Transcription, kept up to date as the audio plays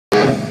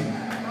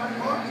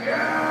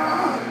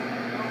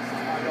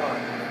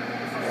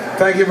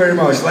Thank you very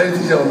much, ladies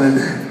and gentlemen.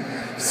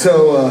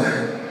 So,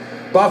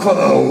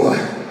 Buffalo.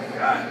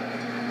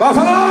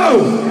 Buffalo!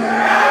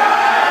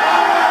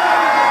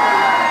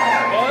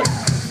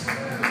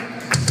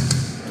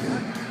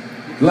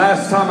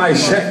 Last time I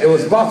checked, it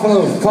was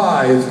Buffalo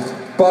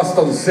 5,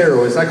 Boston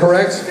 0. Is that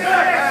correct?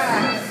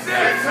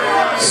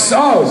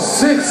 Oh,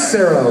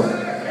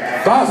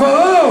 6-0.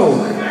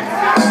 Buffalo!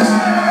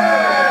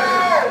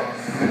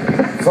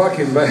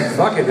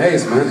 Fucking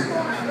ace, man.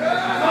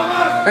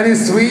 Any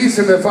Swedes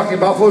in the fucking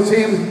Buffalo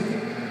team?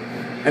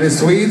 Any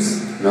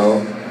Swedes?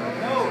 No.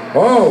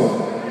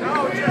 Oh!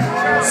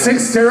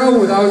 6-0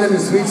 without any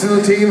Swedes in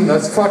the team?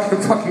 That's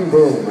fucking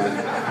brutal,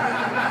 man.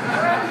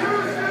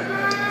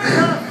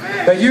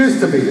 They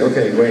used to be.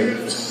 Okay, wait.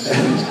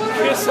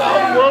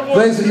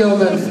 Ladies and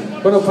gentlemen,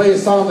 I'm going to play a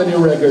song on the new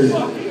record.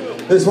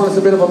 This one's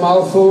a bit of a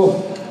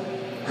mouthful.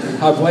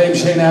 I blame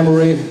Shane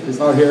Amory. He's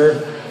not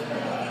here.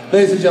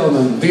 Ladies and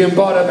gentlemen, the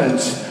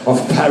embodiment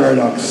of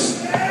paradox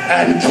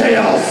and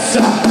chaos.